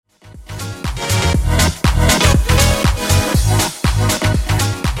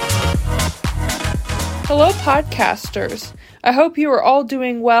Hello, podcasters. I hope you are all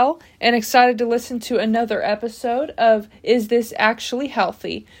doing well and excited to listen to another episode of Is This Actually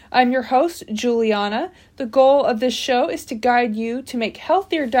Healthy? I'm your host, Juliana. The goal of this show is to guide you to make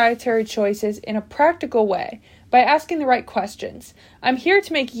healthier dietary choices in a practical way by asking the right questions. I'm here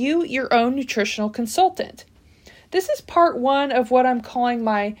to make you your own nutritional consultant. This is part one of what I'm calling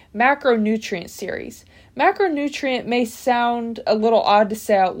my macronutrient series. Macronutrient may sound a little odd to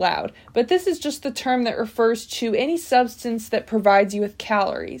say out loud, but this is just the term that refers to any substance that provides you with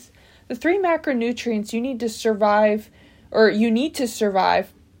calories. The three macronutrients you need to survive are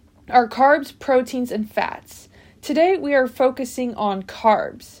carbs, proteins, and fats. Today we are focusing on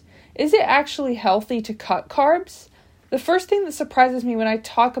carbs. Is it actually healthy to cut carbs? The first thing that surprises me when I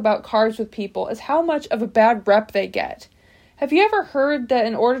talk about carbs with people is how much of a bad rep they get. Have you ever heard that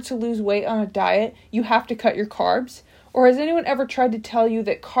in order to lose weight on a diet, you have to cut your carbs? Or has anyone ever tried to tell you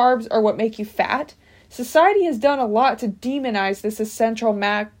that carbs are what make you fat? Society has done a lot to demonize this essential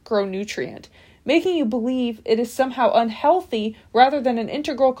macronutrient, making you believe it is somehow unhealthy rather than an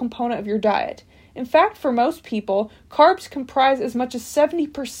integral component of your diet. In fact, for most people, carbs comprise as much as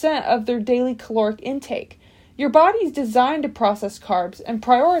 70% of their daily caloric intake. Your body is designed to process carbs and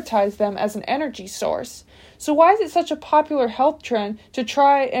prioritize them as an energy source. So why is it such a popular health trend to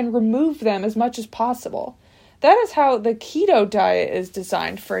try and remove them as much as possible? That is how the keto diet is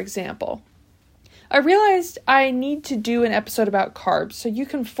designed, for example. I realized I need to do an episode about carbs so you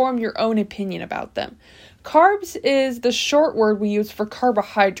can form your own opinion about them. Carbs is the short word we use for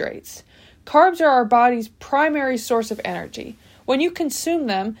carbohydrates. Carbs are our body's primary source of energy. When you consume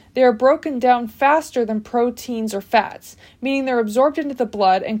them, they are broken down faster than proteins or fats, meaning they're absorbed into the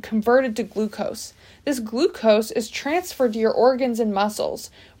blood and converted to glucose. This glucose is transferred to your organs and muscles,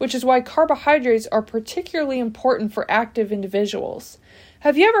 which is why carbohydrates are particularly important for active individuals.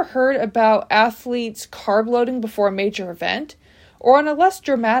 Have you ever heard about athletes carb loading before a major event? Or on a less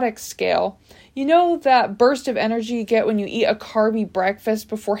dramatic scale, you know that burst of energy you get when you eat a carby breakfast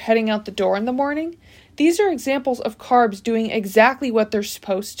before heading out the door in the morning? These are examples of carbs doing exactly what they're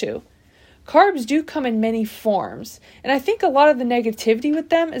supposed to. Carbs do come in many forms, and I think a lot of the negativity with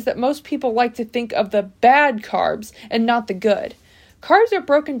them is that most people like to think of the bad carbs and not the good. Carbs are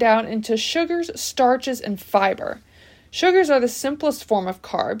broken down into sugars, starches, and fiber. Sugars are the simplest form of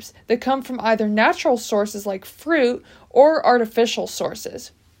carbs that come from either natural sources like fruit or artificial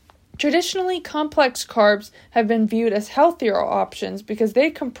sources. Traditionally, complex carbs have been viewed as healthier options because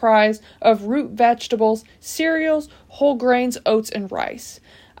they comprise of root vegetables, cereals, whole grains, oats, and rice.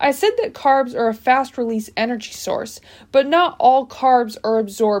 I said that carbs are a fast-release energy source, but not all carbs are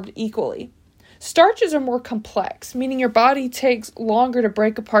absorbed equally. Starches are more complex, meaning your body takes longer to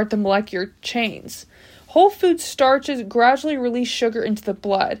break apart the molecular chains. Whole food starches gradually release sugar into the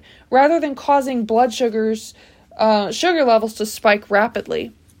blood, rather than causing blood sugar levels to spike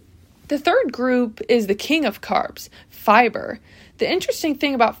rapidly. The third group is the king of carbs, fiber. The interesting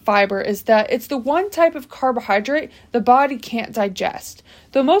thing about fiber is that it's the one type of carbohydrate the body can't digest.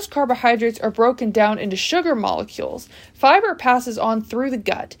 Though most carbohydrates are broken down into sugar molecules, fiber passes on through the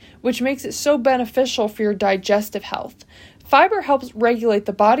gut, which makes it so beneficial for your digestive health. Fiber helps regulate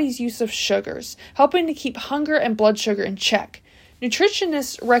the body's use of sugars, helping to keep hunger and blood sugar in check.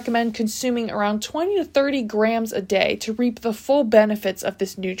 Nutritionists recommend consuming around 20 to 30 grams a day to reap the full benefits of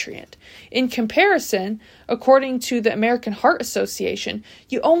this nutrient. In comparison, according to the American Heart Association,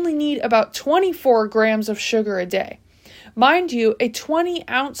 you only need about 24 grams of sugar a day. Mind you, a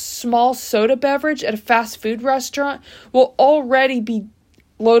 20-ounce small soda beverage at a fast food restaurant will already be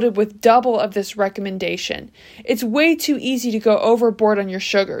loaded with double of this recommendation. It's way too easy to go overboard on your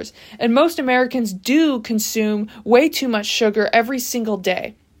sugars, and most Americans do consume way too much sugar every single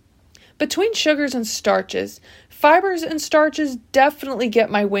day. Between sugars and starches, fibers and starches definitely get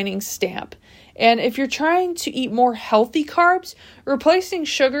my winning stamp. And if you're trying to eat more healthy carbs, replacing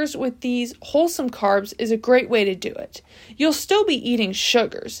sugars with these wholesome carbs is a great way to do it. You'll still be eating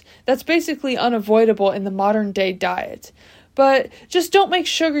sugars. That's basically unavoidable in the modern day diet. But just don't make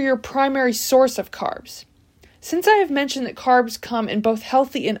sugar your primary source of carbs. Since I have mentioned that carbs come in both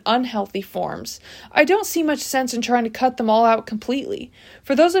healthy and unhealthy forms, I don't see much sense in trying to cut them all out completely.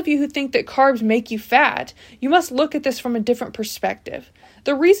 For those of you who think that carbs make you fat, you must look at this from a different perspective.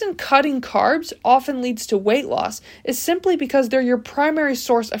 The reason cutting carbs often leads to weight loss is simply because they're your primary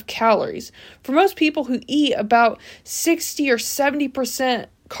source of calories. For most people who eat about 60 or 70%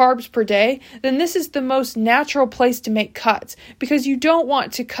 carbs per day, then this is the most natural place to make cuts because you don't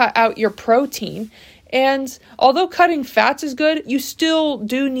want to cut out your protein. And although cutting fats is good, you still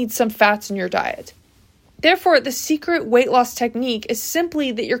do need some fats in your diet. Therefore, the secret weight loss technique is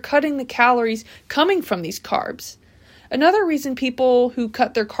simply that you're cutting the calories coming from these carbs. Another reason people who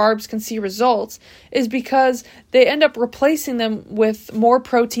cut their carbs can see results is because they end up replacing them with more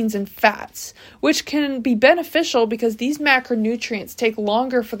proteins and fats, which can be beneficial because these macronutrients take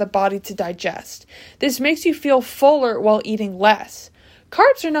longer for the body to digest. This makes you feel fuller while eating less.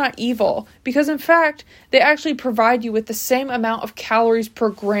 Carbs are not evil because, in fact, they actually provide you with the same amount of calories per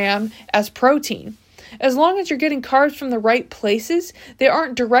gram as protein. As long as you're getting carbs from the right places, they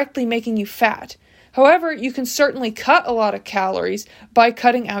aren't directly making you fat. However, you can certainly cut a lot of calories by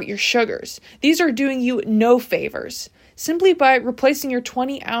cutting out your sugars. These are doing you no favors. Simply by replacing your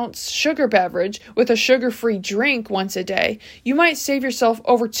 20-ounce sugar beverage with a sugar-free drink once a day, you might save yourself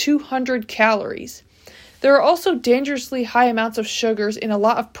over 200 calories. There are also dangerously high amounts of sugars in a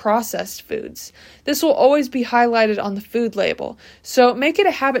lot of processed foods. This will always be highlighted on the food label, so make it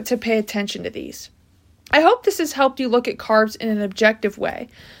a habit to pay attention to these. I hope this has helped you look at carbs in an objective way.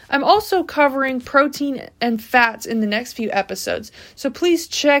 I'm also covering protein and fats in the next few episodes, so please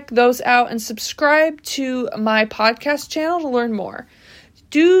check those out and subscribe to my podcast channel to learn more.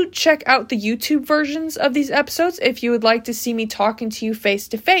 Do check out the YouTube versions of these episodes if you would like to see me talking to you face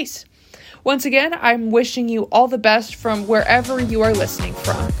to face. Once again, I'm wishing you all the best from wherever you are listening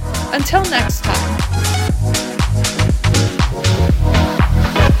from. Until next time.